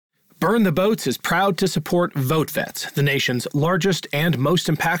Burn the Boats is proud to support VoteVets, the nation's largest and most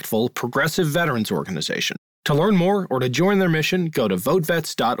impactful progressive veterans organization. To learn more or to join their mission, go to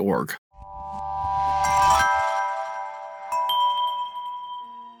votevets.org.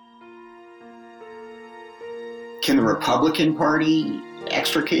 Can the Republican Party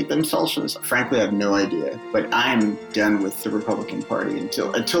extricate themselves from this? Frankly, I have no idea. But I'm done with the Republican Party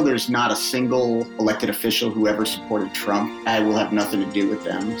until there's not a single elected official who ever supported Trump. I will have nothing to do with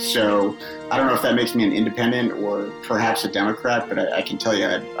them. So I don't know if that makes me an independent or perhaps a Democrat, but I can tell you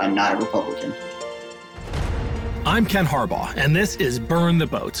I'm not a Republican. I'm Ken Harbaugh, and this is Burn the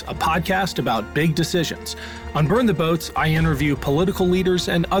Boats, a podcast about big decisions. On Burn the Boats, I interview political leaders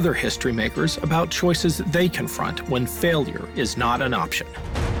and other history makers about choices they confront when failure is not an option.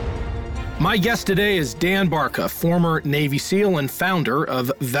 My guest today is Dan Barka, former Navy SEAL and founder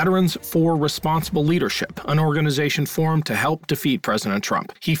of Veterans for Responsible Leadership, an organization formed to help defeat President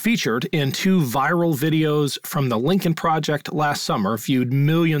Trump. He featured in 2 viral videos from the Lincoln Project last summer, viewed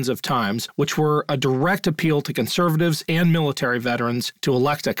millions of times, which were a direct appeal to conservatives and military veterans to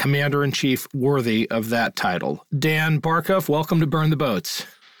elect a commander-in-chief worthy of that title. Dan Barka, welcome to Burn the Boats.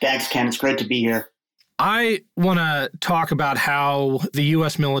 Thanks, Ken. It's great to be here. I want to talk about how the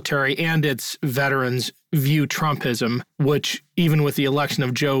U.S. military and its veterans view Trumpism, which even with the election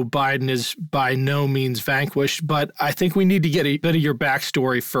of Joe Biden is by no means vanquished. But I think we need to get a bit of your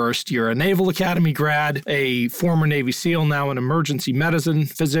backstory first. You're a Naval Academy grad, a former Navy SEAL, now an emergency medicine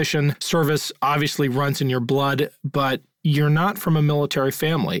physician. Service obviously runs in your blood, but you're not from a military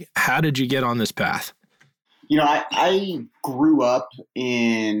family. How did you get on this path? I grew up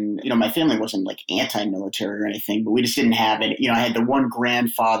in, my family wasn't like anti-military or anything, but we just didn't have it. I had the one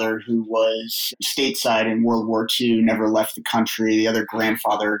grandfather who was stateside in World War II, never left the country. The other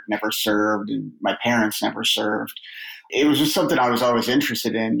grandfather never served, and my parents never served. It was just something I was always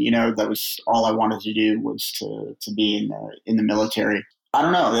interested in. That was all I wanted to do, was to be in the military. I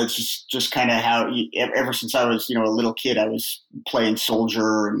don't know. That's just kind of how, ever since I was, a little kid, I was playing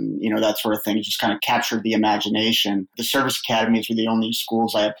soldier and, that sort of thing. It just kind of captured the imagination. The service academies were the only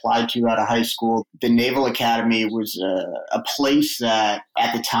schools I applied to out of high school. The Naval Academy was a place that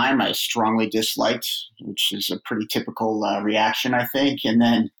at the time I strongly disliked, which is a pretty typical reaction, I think. And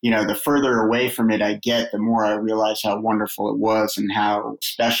then, the further away from it I get, the more I realize how wonderful it was and how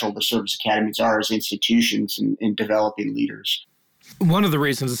special the service academies are as institutions in developing leaders. One of the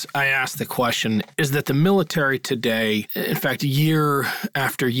reasons I asked the question is that the military today, in fact, year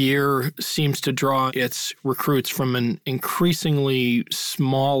after year, seems to draw its recruits from an increasingly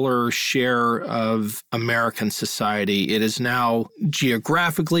smaller share of American society. It is now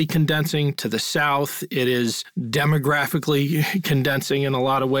geographically condensing to the South. It is demographically condensing in a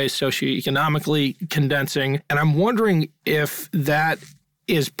lot of ways, socioeconomically condensing. And I'm wondering if that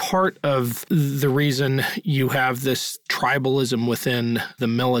is part of the reason you have this tribalism within the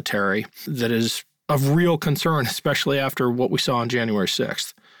military that is of real concern, especially after what we saw on January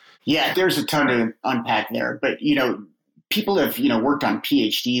 6th. Yeah, there's a ton to unpack there. But, people have, worked on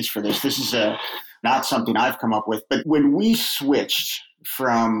PhDs for this. This is not something I've come up with. But when we switched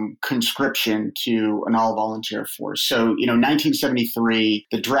from conscription to an all-volunteer force, so, 1973,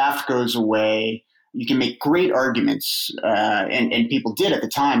 the draft goes away. You can make great arguments, and people did at the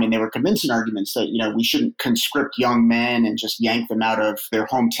time, and they were convincing arguments that, we shouldn't conscript young men and just yank them out of their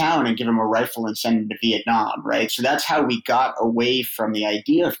hometown and give them a rifle and send them to Vietnam, right? So that's how we got away from the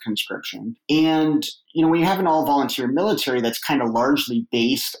idea of conscription. And, when you have an all-volunteer military that's kind of largely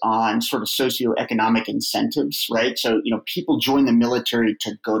based on sort of socioeconomic incentives, right? So, people join the military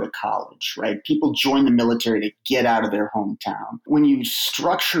to go to college, right? People join the military to get out of their hometown. When you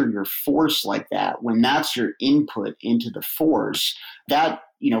structure your force like that, when that's your input into the force, that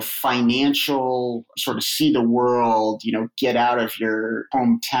financial sort of see the world, get out of your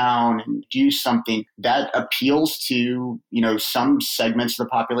hometown and do something that appeals to, some segments of the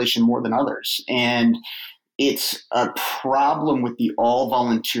population more than others. And it's a problem with the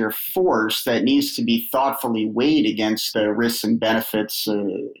all-volunteer force that needs to be thoughtfully weighed against the risks and benefits,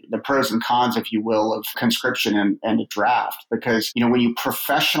 the pros and cons, if you will, of conscription and a draft. Because, when you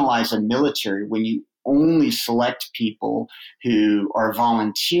professionalize a military, when you only select people who are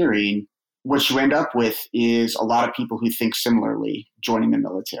volunteering, what you end up with is a lot of people who think similarly joining the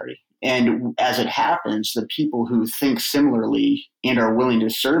military. And as it happens, the people who think similarly and are willing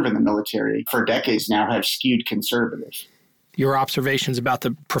to serve in the military for decades now have skewed conservative. Your observations about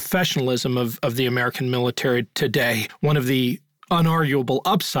the professionalism of the American military today, one of the unarguable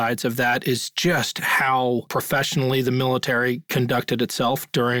upsides of that is just how professionally the military conducted itself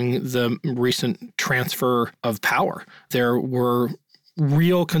during the recent transfer of power. There were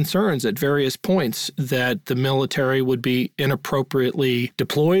real concerns at various points that the military would be inappropriately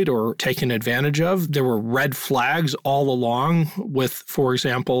deployed or taken advantage of. There were red flags all along with, for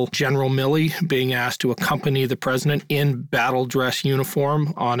example, General Milley being asked to accompany the president in battle dress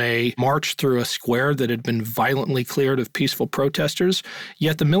uniform on a march through a square that had been violently cleared of peaceful protesters.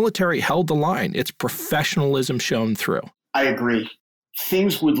 Yet the military held the line. Its professionalism shone through. I agree.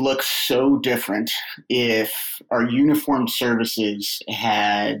 Things would look so different if our uniformed services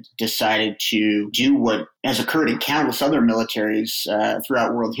had decided to do what has occurred in countless other militaries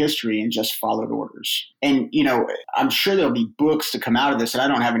throughout world history and just followed orders. And, I'm sure there'll be books to come out of this, and I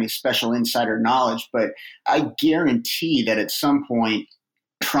don't have any special insider knowledge, but I guarantee that at some point,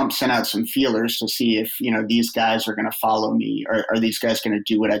 Trump sent out some feelers to see if, these guys are going to follow me, or are these guys going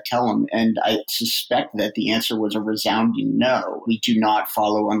to do what I tell them? And I suspect that the answer was a resounding no. We do not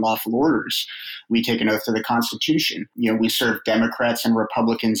follow unlawful orders. We take an oath to the Constitution. We serve Democrats and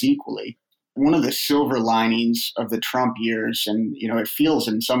Republicans equally. One of the silver linings of the Trump years, and, it feels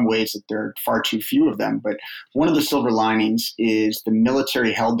in some ways that there are far too few of them, but one of the silver linings is the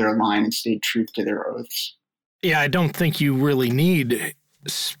military held their line and stayed true to their oaths. Yeah, I don't think you really need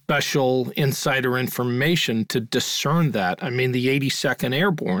special insider information to discern that. I mean, the 82nd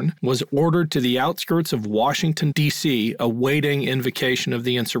Airborne was ordered to the outskirts of Washington, D.C., awaiting invocation of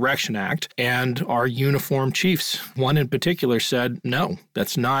the Insurrection Act, and our uniformed chiefs, one in particular, said, no,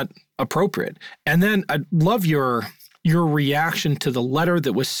 that's not appropriate. And then I'd love your reaction to the letter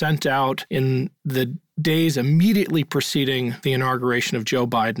that was sent out in the days immediately preceding the inauguration of Joe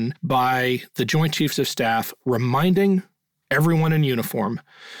Biden by the Joint Chiefs of Staff, reminding everyone in uniform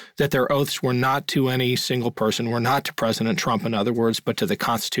that their oaths were not to any single person, were not to President Trump, in other words, but to the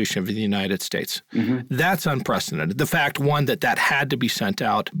Constitution of the United States. Mm-hmm. That's unprecedented. The fact, one, that had to be sent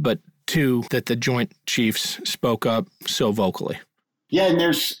out, but two, that the Joint Chiefs spoke up so vocally. Yeah, and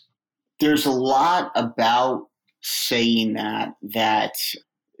there's a lot about saying that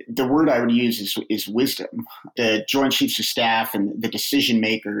the word I would use is wisdom. The Joint Chiefs of Staff and the decision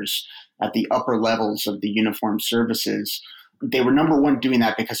makers at the upper levels of the uniformed services, they were, number one, doing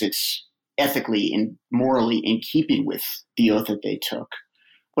that because it's ethically and morally in keeping with the oath that they took.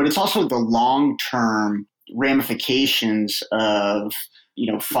 But it's also the long-term ramifications of,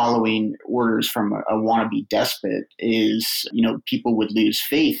 following orders from a wannabe despot is, people would lose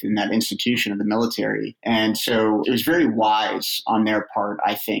faith in that institution of the military. And so it was very wise on their part,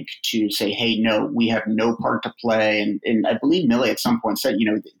 I think, to say, hey, no, we have no part to play. And I believe Milley at some point said,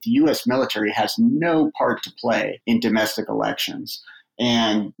 the U.S. military has no part to play in domestic elections.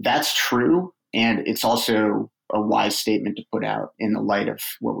 And that's true. And it's also a wise statement to put out in the light of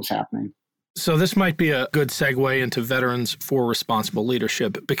what was happening. So this might be a good segue into Veterans for Responsible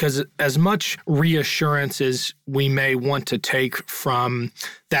Leadership, because as much reassurance as we may want to take from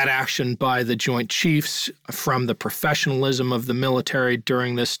that action by the Joint Chiefs, from the professionalism of the military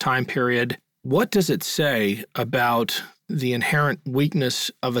during this time period, what does it say about the inherent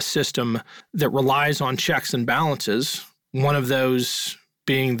weakness of a system that relies on checks and balances, one of those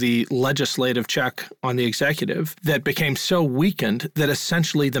being the legislative check on the executive, that became so weakened that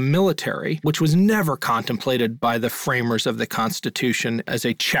essentially the military, which was never contemplated by the framers of the Constitution as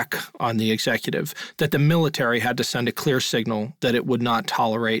a check on the executive, that the military had to send a clear signal that it would not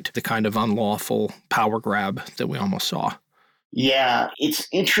tolerate the kind of unlawful power grab that we almost saw? Yeah, it's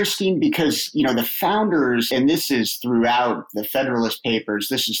interesting because, the founders, and this is throughout the Federalist Papers,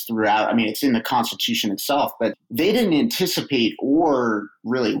 this is throughout, it's in the Constitution itself, but they didn't anticipate or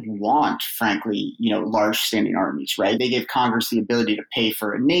really want, frankly, large standing armies, right? They gave Congress the ability to pay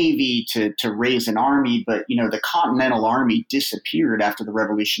for a navy, to raise an army, but, the Continental Army disappeared after the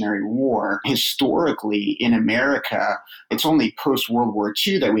Revolutionary War. Historically, in America, it's only post-World War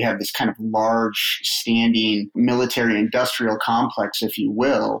II that we have this kind of large standing military industrial complex, if you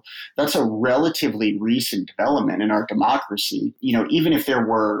will. That's a relatively recent development in our democracy. Even if there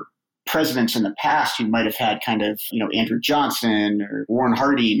were presidents in the past who might have had kind of, Andrew Johnson or Warren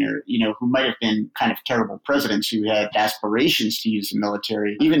Harding or, who might have been kind of terrible presidents who had aspirations to use the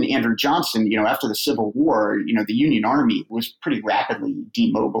military. Even Andrew Johnson, after the Civil War, the Union Army was pretty rapidly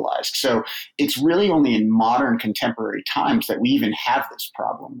demobilized. So it's really only in modern contemporary times that we even have this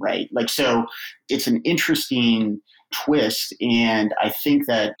problem, right? So it's an interesting twist. And I think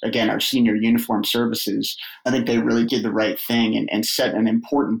that, again, our senior uniformed services, I think they really did the right thing and set an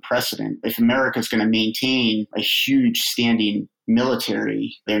important precedent. If America is going to maintain a huge standing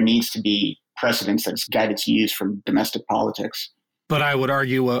military, there needs to be precedents that's guided to use from domestic politics. But I would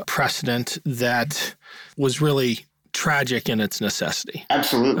argue a precedent that was really tragic in its necessity.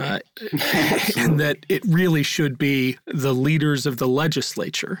 Absolutely. And that it really should be the leaders of the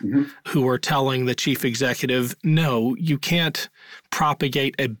legislature who are telling the chief executive, no, you can't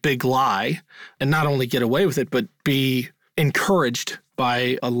propagate a big lie and not only get away with it, but be encouraged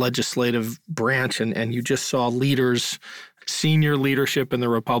by a legislative branch. And you just saw leaders, senior leadership in the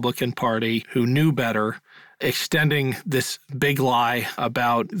Republican Party who knew better, extending this big lie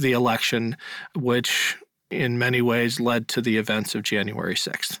about the election, which in many ways led to the events of January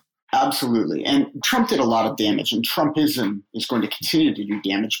 6th. Absolutely. And Trump did a lot of damage, and Trumpism is going to continue to do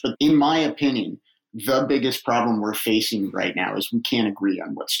damage. But in my opinion, the biggest problem we're facing right now is we can't agree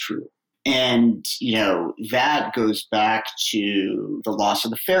on what's true. And, that goes back to the loss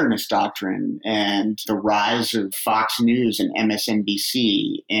of the fairness doctrine and the rise of Fox News and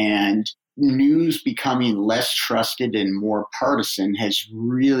MSNBC, and news becoming less trusted and more partisan has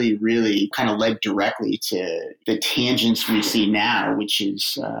really, really kind of led directly to the tangents we see now, which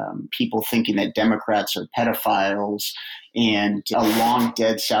is people thinking that Democrats are pedophiles and a long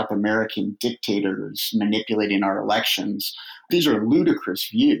dead South American dictators manipulating our elections. These are ludicrous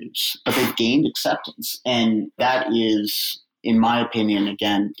views, but they've gained acceptance. And that is, in my opinion,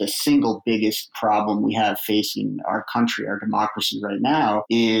 again, the single biggest problem we have facing our country, our democracy right now,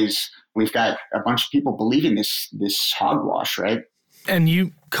 is we've got a bunch of people believing this hogwash, right? And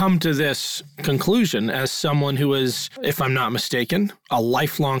you come to this conclusion as someone who is, if I'm not mistaken, a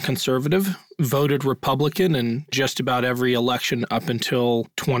lifelong conservative, voted Republican in just about every election up until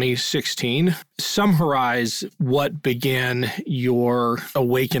 2016. Summarize what began your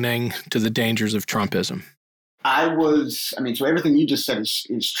awakening to the dangers of Trumpism. So everything you just said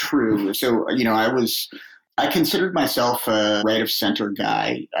is true. So, I considered myself a right of center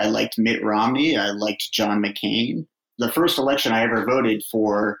guy. I liked Mitt Romney. I liked John McCain. The first election I ever voted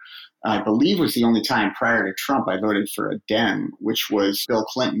for, I believe, was the only time prior to Trump I voted for a Dem, which was Bill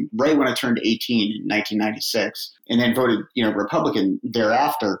Clinton, right when I turned 18 in 1996, and then voted, Republican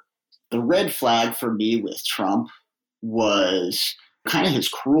thereafter. The red flag for me with Trump was kind of his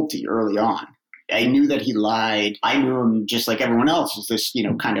cruelty early on. I knew that he lied. I knew him just like everyone else as this,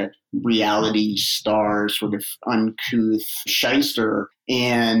 kind of reality star, sort of uncouth shyster.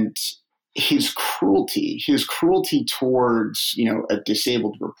 And his cruelty towards, a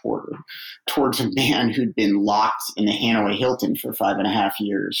disabled reporter, towards a man who'd been locked in the Hanoi Hilton for 5.5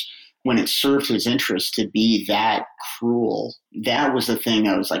 years, when it served his interest to be that cruel, that was the thing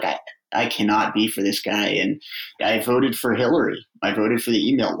I was like, I cannot be for this guy. And I voted for Hillary. I voted for the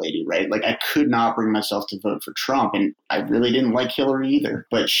email lady, right? Like, I could not bring myself to vote for Trump. And I really didn't like Hillary either,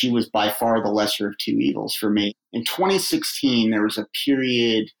 but she was by far the lesser of two evils for me. In 2016, there was a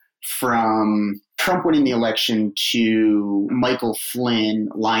period from Trump winning the election to Michael Flynn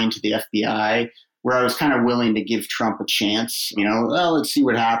lying to the FBI, where I was kind of willing to give Trump a chance, let's see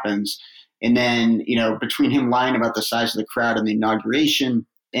what happens. And then, between him lying about the size of the crowd in the inauguration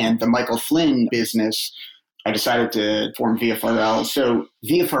and the Michael Flynn business, I decided to form VFRL. So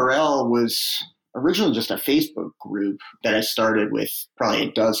VFRL was originally just a Facebook group that I started with probably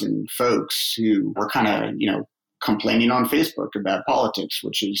a dozen folks who were kind of, complaining on Facebook about politics,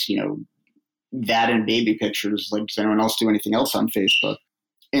 which is, that and baby pictures. Like, does anyone else do anything else on Facebook?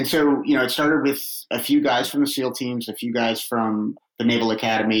 And so, it started with a few guys from the SEAL teams, a few guys from the Naval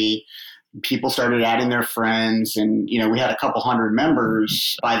Academy. People started adding their friends, and, we had a couple hundred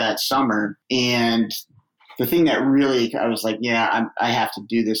members by that summer. And the thing that really, I was like, yeah, I have to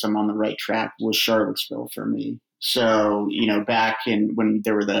do this, I'm on the right track, was Charlottesville for me. So, back when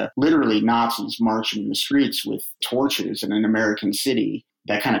there were literally Nazis marching in the streets with torches in an American city,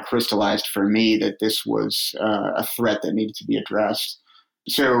 that kind of crystallized for me that this was a threat that needed to be addressed.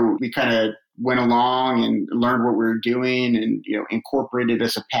 So we kind of went along and learned what we were doing and, incorporated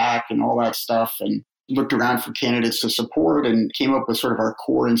as a pack and all that stuff, and looked around for candidates to support and came up with sort of our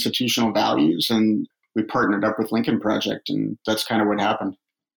core institutional values. And we partnered up with Lincoln Project, and that's kind of what happened.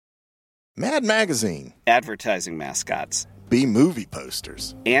 Mad Magazine. Advertising mascots. B-movie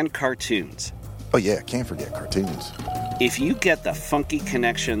posters. And cartoons. Oh yeah, can't forget cartoons. If you get the funky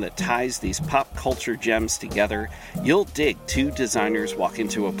connection that ties these pop culture gems together, you'll dig Two Designers Walk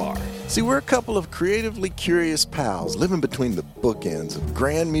Into a Bar. See, we're a couple of creatively curious pals living between the bookends of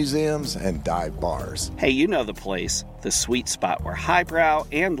grand museums and dive bars. Hey, you know the place, the sweet spot where highbrow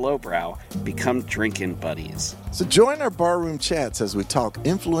and lowbrow become drinking buddies. So join our barroom chats as we talk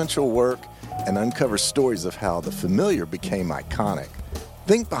influential work and uncover stories of how the familiar became iconic.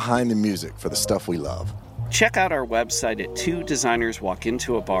 Think behind the music for the stuff we love. Check out our website at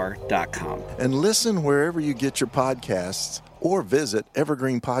twodesignerswalkintoabar.com. And listen wherever you get your podcasts or visit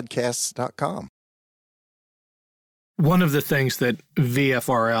evergreenpodcasts.com. One of the things that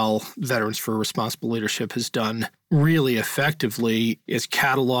VFRL, Veterans for Responsible Leadership, has done really effectively is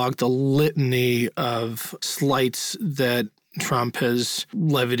catalog the litany of slights that Trump has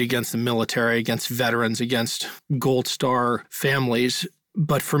levied against the military, against veterans, against Gold Star families.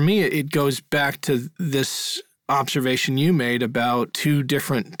 But for me, it goes back to this observation you made about two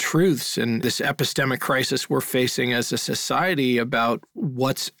different truths and this epistemic crisis we're facing as a society about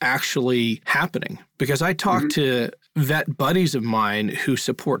what's actually happening. Because I talk to vet buddies of mine who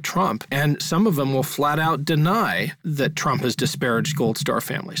support Trump, and some of them will flat out deny that Trump has disparaged Gold Star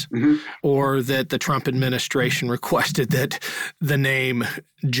families or that the Trump administration requested that the name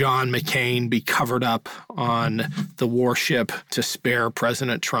John McCain be covered up on the warship to spare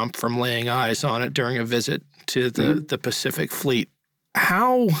President Trump from laying eyes on it during a visit to the Pacific Fleet.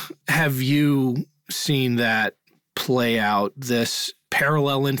 How have you seen that play out, this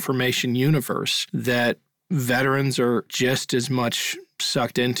parallel information universe that veterans are just as much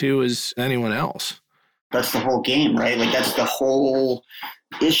sucked into as anyone else? That's the whole game, right? Like, that's the whole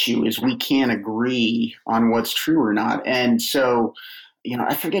issue, is we can't agree on what's true or not. And so,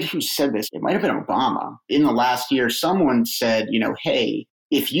 I forget who said this. It might have been Obama. In the last year, someone said, hey,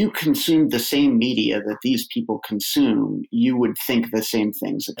 if you consumed the same media that these people consume, you would think the same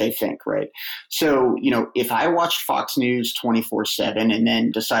things that they think, right? So, if I watched Fox News 24/7 and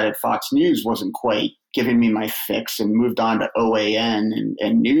then decided Fox News wasn't quite giving me my fix and moved on to OAN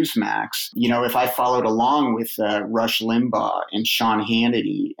and Newsmax, if I followed along with Rush Limbaugh and Sean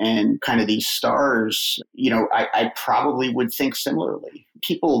Hannity and kind of these stars, I probably would think similarly.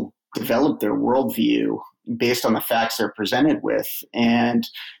 People develop their worldview based on the facts they're presented with. And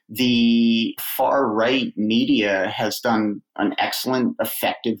the far-right media has done an excellent,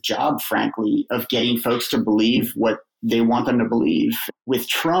 effective job, frankly, of getting folks to believe what they want them to believe. With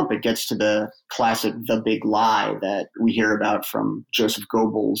Trump, it gets to the classic, the big lie that we hear about from Joseph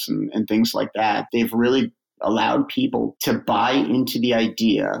Goebbels and things like that. They've really allowed people to buy into the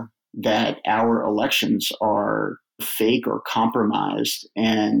idea that our elections are fake or compromised.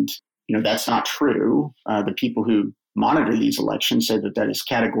 And that's not true. The people who monitor these elections say that is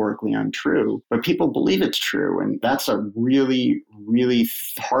categorically untrue, but people believe it's true. And that's a really, really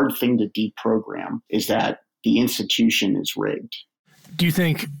hard thing to deprogram, is that the institution is rigged. Do you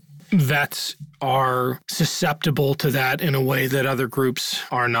think vets are susceptible to that in a way that other groups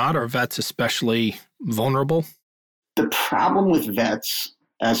are not? Are vets especially vulnerable? The problem with vets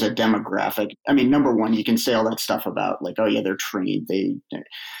as a demographic, number one, you can say all that stuff about like, oh yeah, they're trained.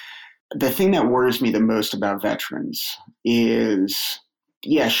 The thing that worries me the most about veterans is,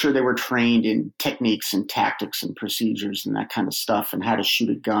 yeah, sure, they were trained in techniques and tactics and procedures and that kind of stuff and how to shoot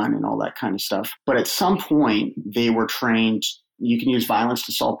a gun and all that kind of stuff. But at some point, they were trained, you can use violence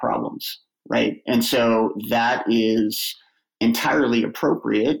to solve problems, right? And so that is entirely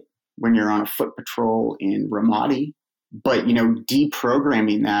appropriate when you're on a foot patrol in Ramadi. But,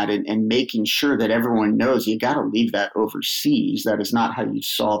 deprogramming that and making sure that everyone knows you got to leave that overseas. That is not how you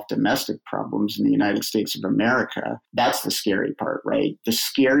solve domestic problems in the United States of America. That's the scary part, right? The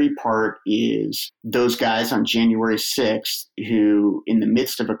scary part is those guys on January 6th who, in the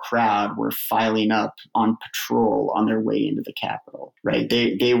midst of a crowd, were filing up on patrol on their way into the Capitol, right?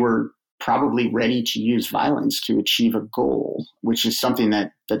 They were probably ready to use violence to achieve a goal, which is something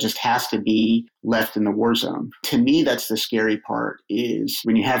that just has to be left in the war zone. To me, that's the scary part, is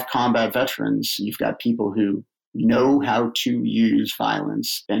when you have combat veterans, you've got people who know how to use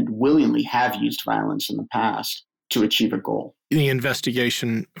violence and willingly have used violence in the past to achieve a goal. The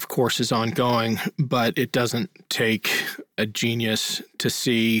investigation, of course, is ongoing, but it doesn't take a genius to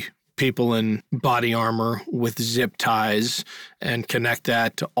see people in body armor with zip ties and connect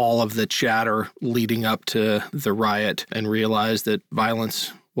that to all of the chatter leading up to the riot and realize that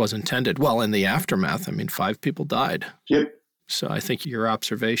violence was intended. Well, in the aftermath, 5 people died. Yep. So I think your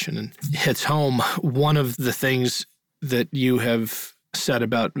observation hits home. One of the things that you have said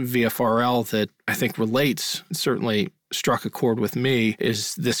about VFRL that I think relates, certainly struck a chord with me,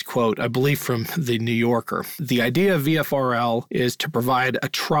 is this quote, I believe from the New Yorker. The idea of VFRL is to provide a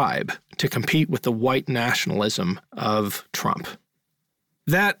tribe to compete with the white nationalism of Trump.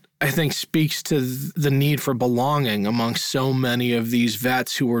 That, I think, speaks to the need for belonging amongst so many of these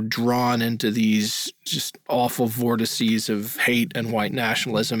vets who are drawn into these just awful vortices of hate and white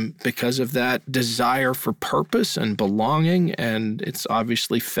nationalism because of that desire for purpose and belonging. And it's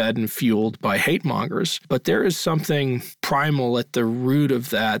obviously fed and fueled by hate mongers. But there is something primal at the root of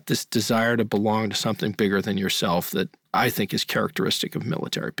that, this desire to belong to something bigger than yourself, that I think is characteristic of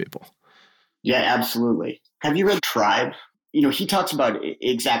military people. Yeah, absolutely. Have you read Tribe? He talks about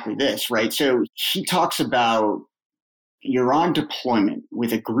exactly this, right? So he talks about you're on deployment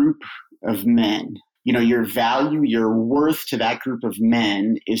with a group of men. Your value, your worth to that group of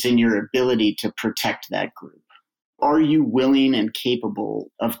men is in your ability to protect that group. Are you willing and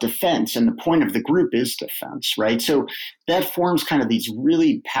capable of defense? And the point of the group is defense, right? So that forms kind of these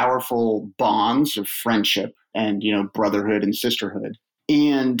really powerful bonds of friendship and, brotherhood and sisterhood.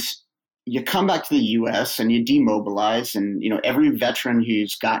 And you come back to the U.S. and you demobilize, and, every veteran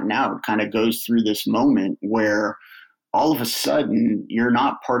who's gotten out kind of goes through this moment where all of a sudden you're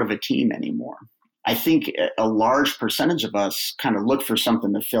not part of a team anymore. I think a large percentage of us kind of look for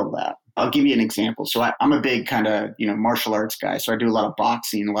something to fill that. I'll give you an example. So I'm a big kind of, martial arts guy. So I do a lot of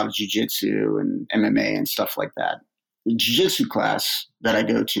boxing, a lot of jiu-jitsu and MMA and stuff like that. The jiu-jitsu class that I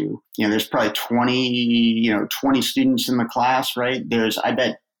go to, there's probably 20 students in the class, right? I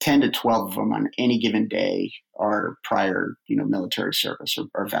bet 10 to 12 of them on any given day are prior, military service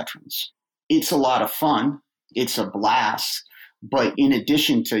or veterans. It's a lot of fun. It's a blast. But in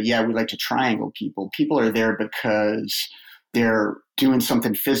addition to, we like to triangle people are there because they're doing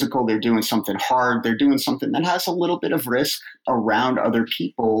something physical, they're doing something hard, they're doing something that has a little bit of risk around other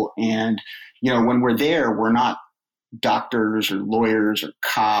people. And, when we're there, we're not doctors or lawyers or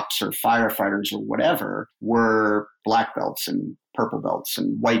cops or firefighters or whatever. We're black belts and purple belts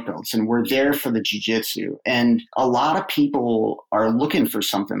and white belts, and we're there for the jiu-jitsu. And a lot of people are looking for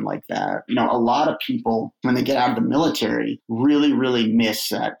something like that. A lot of people, when they get out of the military, really, really miss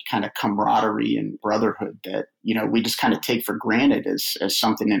that kind of camaraderie and brotherhood that, we just kind of take for granted as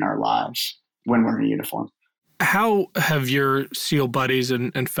something in our lives when we're in uniform. How have your SEAL buddies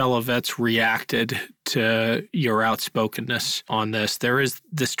and fellow vets reacted to your outspokenness on this? There is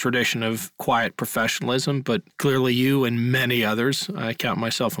this tradition of quiet professionalism, but clearly you and many others, I count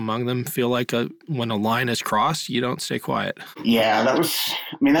myself among them, feel like when a line is crossed, you don't stay quiet. Yeah,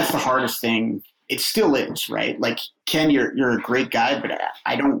 that's the hardest thing. It still is, right? Like, Ken, you're a great guy, but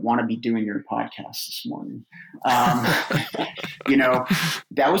I don't want to be doing your podcast this morning. That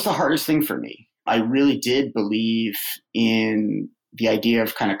was the hardest thing for me. I really did believe in the idea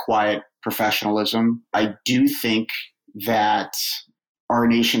of kind of quiet professionalism. I do think that our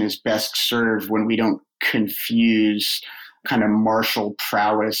nation is best served when we don't confuse kind of martial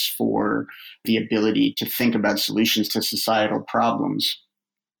prowess for the ability to think about solutions to societal problems.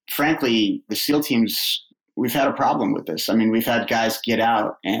 Frankly, the SEAL teams, we've had a problem with this. I mean, we've had guys get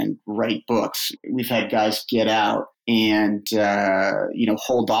out and write books. We've had guys get out and,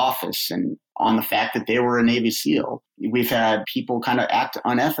 hold office and on the fact that they were a Navy SEAL. We've had people kind of act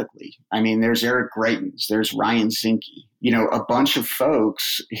unethically. I mean, there's Eric Greitens, there's Ryan Zinke, a bunch of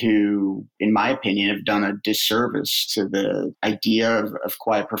folks who, in my opinion, have done a disservice to the idea of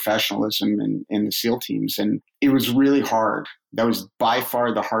quiet professionalism in the SEAL teams. And it was really hard. That was by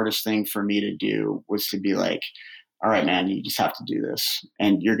far the hardest thing for me to do, was to be like, all right, man, you just have to do this.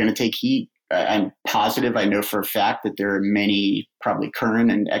 And you're going to take heat. I'm positive, I know for a fact that there are many probably current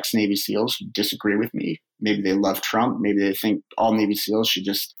and ex-Navy SEALs who disagree with me. Maybe they love Trump. Maybe they think all Navy SEALs should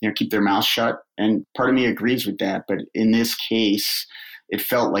just keep their mouths shut. And part of me agrees with that. But in this case, it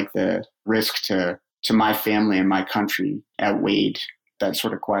felt like the risk to my family and my country outweighed that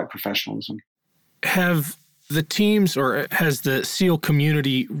sort of quiet professionalism. Have the teams, or has the SEAL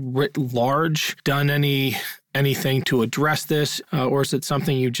community writ large done anything to address this? Or is it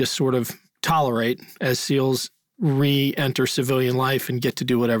something you just sort of tolerate as SEALs re-enter civilian life and get to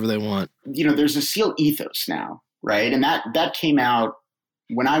do whatever they want? There's a SEAL ethos now, right? And that came out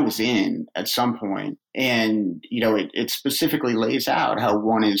when I was in at some point. And, it specifically lays out how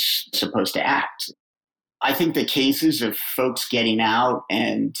one is supposed to act. I think the cases of folks getting out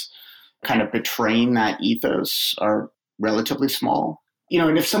and kind of betraying that ethos are relatively small.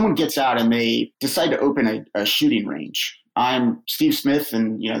 And if someone gets out and they decide to open a shooting range, I'm Steve Smith,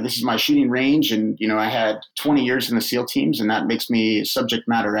 and this is my shooting range, and I had 20 years in the SEAL teams, and that makes me a subject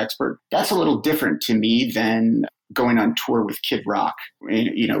matter expert. That's a little different to me than going on tour with Kid Rock,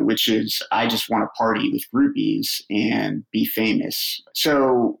 which is, I just want to party with groupies and be famous.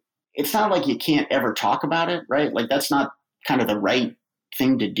 So it's not like you can't ever talk about it, right? Like, that's not kind of the right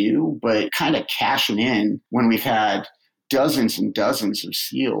thing to do, but kind of cashing in when we've had dozens and dozens of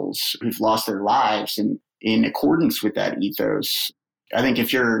SEALs who've lost their lives. And in accordance with that ethos, I think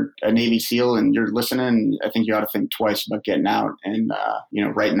if you're a Navy SEAL and you're listening, I think you ought to think twice about getting out and,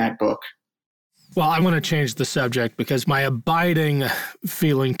 writing that book. Well, I want to change the subject because my abiding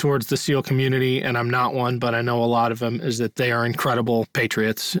feeling towards the SEAL community, and I'm not one, but I know a lot of them, is that they are incredible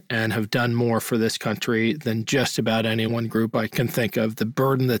patriots and have done more for this country than just about any one group I can think of. The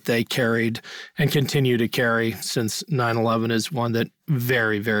burden that they carried and continue to carry since 9/11 is one that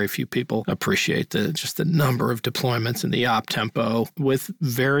very, very few people appreciate. Just the number of deployments and the op tempo with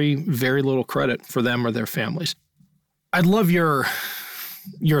very, very little credit for them or their families. I'd love your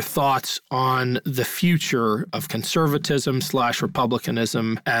thoughts on the future of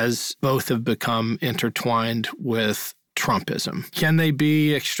conservatism/republicanism as both have become intertwined with Trumpism. Can they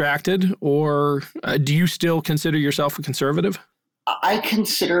be extracted, or do you still consider yourself a conservative? I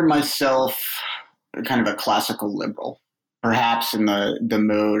consider myself kind of a classical liberal, perhaps in the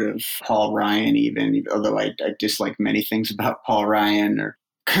mode of Paul Ryan, even although I dislike many things about Paul Ryan. Or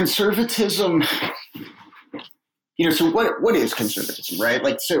conservatism, so what is conservatism, right?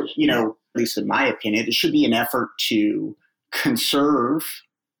 Like, so, at least in my opinion, it should be an effort to conserve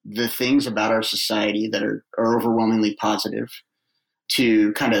the things about our society that are overwhelmingly positive,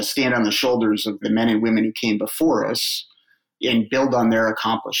 to kind of stand on the shoulders of the men and women who came before us and build on their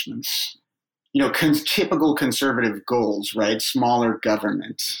accomplishments. Typical conservative goals, right? Smaller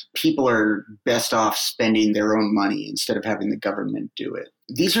government. People are best off spending their own money instead of having the government do it.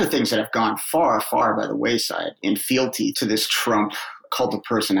 These are things that have gone far, far by the wayside in fealty to this Trump cult of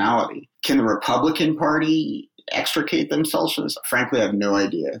personality. Can the Republican Party extricate themselves from this? Frankly, I have no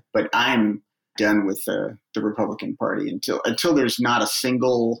idea, but I'm done with the Republican Party until there's not a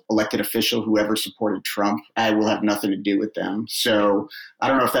single elected official who ever supported Trump. I will have nothing to do with them. So I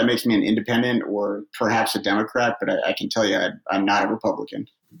don't know if that makes me an independent or perhaps a Democrat, but I can tell you I'm not a Republican.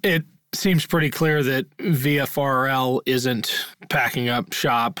 It seems pretty clear that VFRL isn't packing up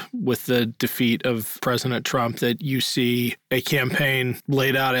shop with the defeat of President Trump, that you see a campaign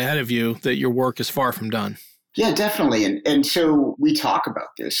laid out ahead of you, that your work is far from done. Yeah, definitely. And so we talk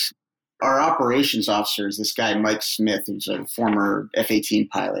about this. Our operations officer is this guy, Mike Smith, who's a former F-18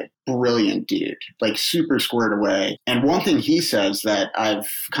 pilot. Brilliant dude, like super squared away. And one thing he says that I've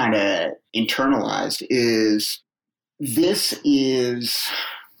kind of internalized is this is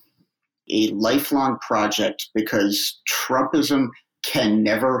a lifelong project because Trumpism can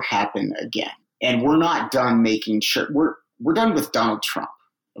never happen again. And we're not done making sure. We're done with Donald Trump.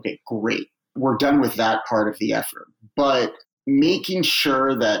 Okay, great. We're done with that part of the effort. But making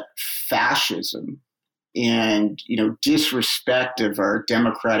sure that fascism and disrespect of our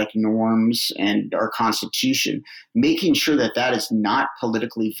democratic norms and our Constitution, making sure that is not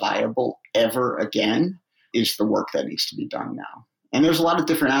politically viable ever again is the work that needs to be done now. And there's a lot of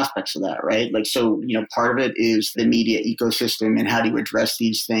different aspects of that, right? Like, so, part of it is the media ecosystem and how do you address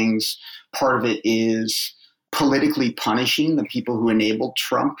these things. Part of it is politically punishing the people who enabled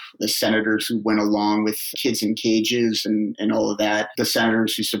Trump, the senators who went along with kids in cages and all of that, the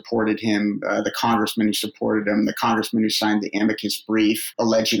senators who supported him, the congressman who supported him, the congressman who signed the amicus brief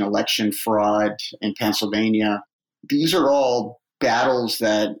alleging election fraud in Pennsylvania. These are all battles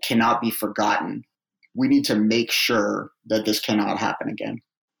that cannot be forgotten. We need to make sure that this cannot happen again.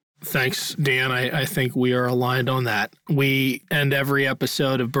 Thanks, Dan. I think we are aligned on that. We end every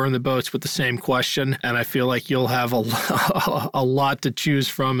episode of Burn the Boats with the same question, and I feel like you'll have a lot to choose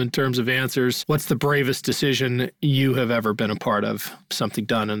from in terms of answers. What's the bravest decision you have ever been a part of, something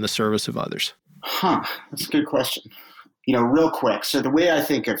done in the service of others? That's a good question. Real quick. So the way I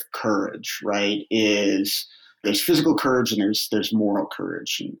think of courage, right, is there's physical courage and there's moral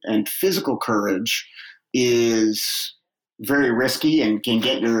courage. And physical courage is very risky and can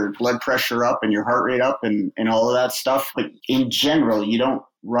get your blood pressure up and your heart rate up and all of that stuff. But in general, you don't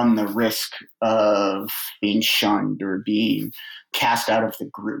run the risk of being shunned or being cast out of the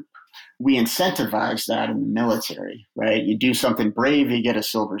group. We incentivize that in the military, right? You do something brave, you get a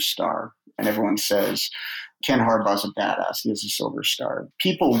silver star. And everyone says, Ken Harbaugh's a badass. He has a silver star.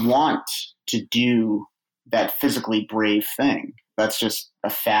 People want to do that physically brave thing. That's just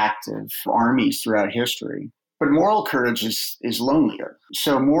a fact of armies throughout history. But moral courage is lonelier.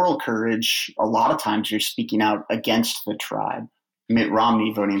 So moral courage, a lot of times you're speaking out against the tribe. Mitt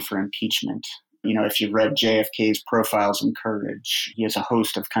Romney voting for impeachment. If you've read JFK's Profiles in Courage, he has a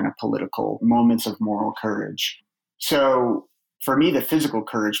host of kind of political moments of moral courage. So for me, the physical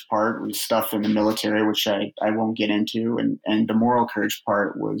courage part was stuff in the military, which I won't get into. And the moral courage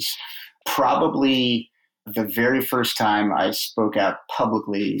part was probably the very first time I spoke out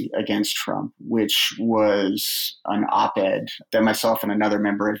publicly against Trump, which was an op-ed that myself and another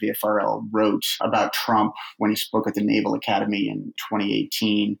member of VFRL wrote about Trump when he spoke at the Naval Academy in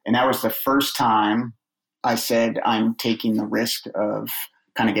 2018. And that was the first time I said, I'm taking the risk of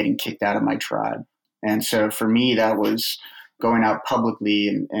kind of getting kicked out of my tribe. And so for me, that was going out publicly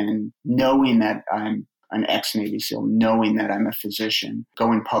and knowing that I'm an ex-Navy SEAL, knowing that I'm a physician,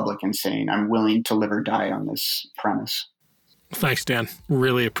 going public and saying I'm willing to live or die on this premise. Thanks, Dan.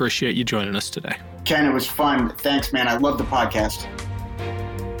 Really appreciate you joining us today. Ken, it was fun. Thanks, man. I love the podcast.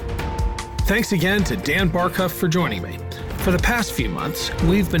 Thanks again to Dan Barkhoff for joining me. For the past few months,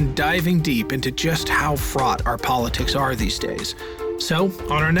 we've been diving deep into just how fraught our politics are these days. So,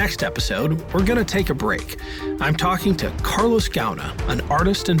 on our next episode, we're going to take a break. I'm talking to Carlos Gauna, an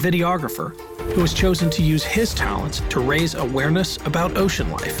artist and videographer who has chosen to use his talents to raise awareness about ocean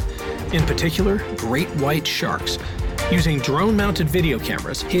life, in particular, great white sharks. Using drone-mounted video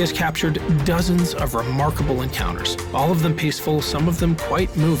cameras, he has captured dozens of remarkable encounters, all of them peaceful, some of them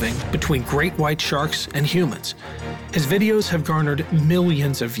quite moving, between great white sharks and humans. His videos have garnered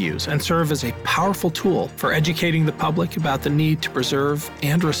millions of views and serve as a powerful tool for educating the public about the need to preserve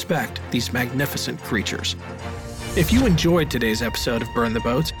and respect these magnificent creatures. If you enjoyed today's episode of Burn the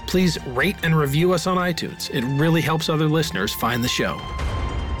Boats, please rate and review us on iTunes. It really helps other listeners find the show.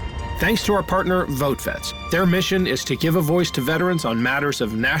 Thanks to our partner, VoteVets. Their mission is to give a voice to veterans on matters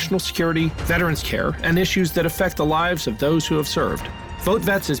of national security, veterans care, and issues that affect the lives of those who have served.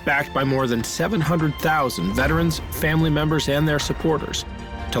 VoteVets is backed by more than 700,000 veterans, family members, and their supporters.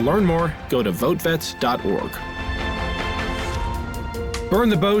 To learn more, go to votevets.org. Burn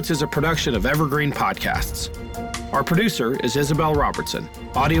the Boats is a production of Evergreen Podcasts. Our producer is Isabel Robertson.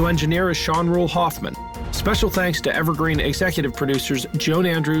 Audio engineer is Sean Rule Hoffman. Special thanks to Evergreen executive producers Joan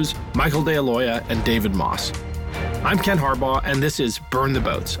Andrews, Michael DeAloia, and David Moss. I'm Ken Harbaugh, and this is Burn the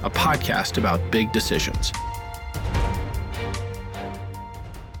Boats, a podcast about big decisions.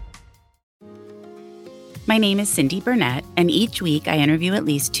 My name is Cindy Burnett, and each week I interview at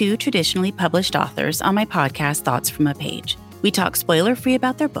least 2 traditionally published authors on my podcast, Thoughts from a Page. We talk spoiler-free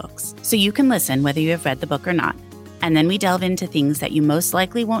about their books, so you can listen whether you have read the book or not. And then we delve into things that you most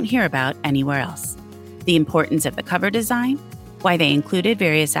likely won't hear about anywhere else. The importance of the cover design, why they included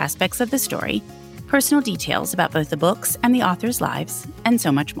various aspects of the story, personal details about both the books and the authors' lives, and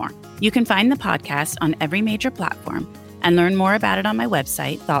so much more. You can find the podcast on every major platform and learn more about it on my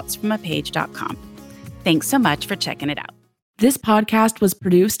website, thoughtsfromapage.com. Thanks so much for checking it out. This podcast was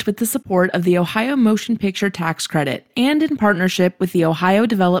produced with the support of the Ohio Motion Picture Tax Credit and in partnership with the Ohio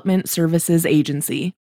Development Services Agency.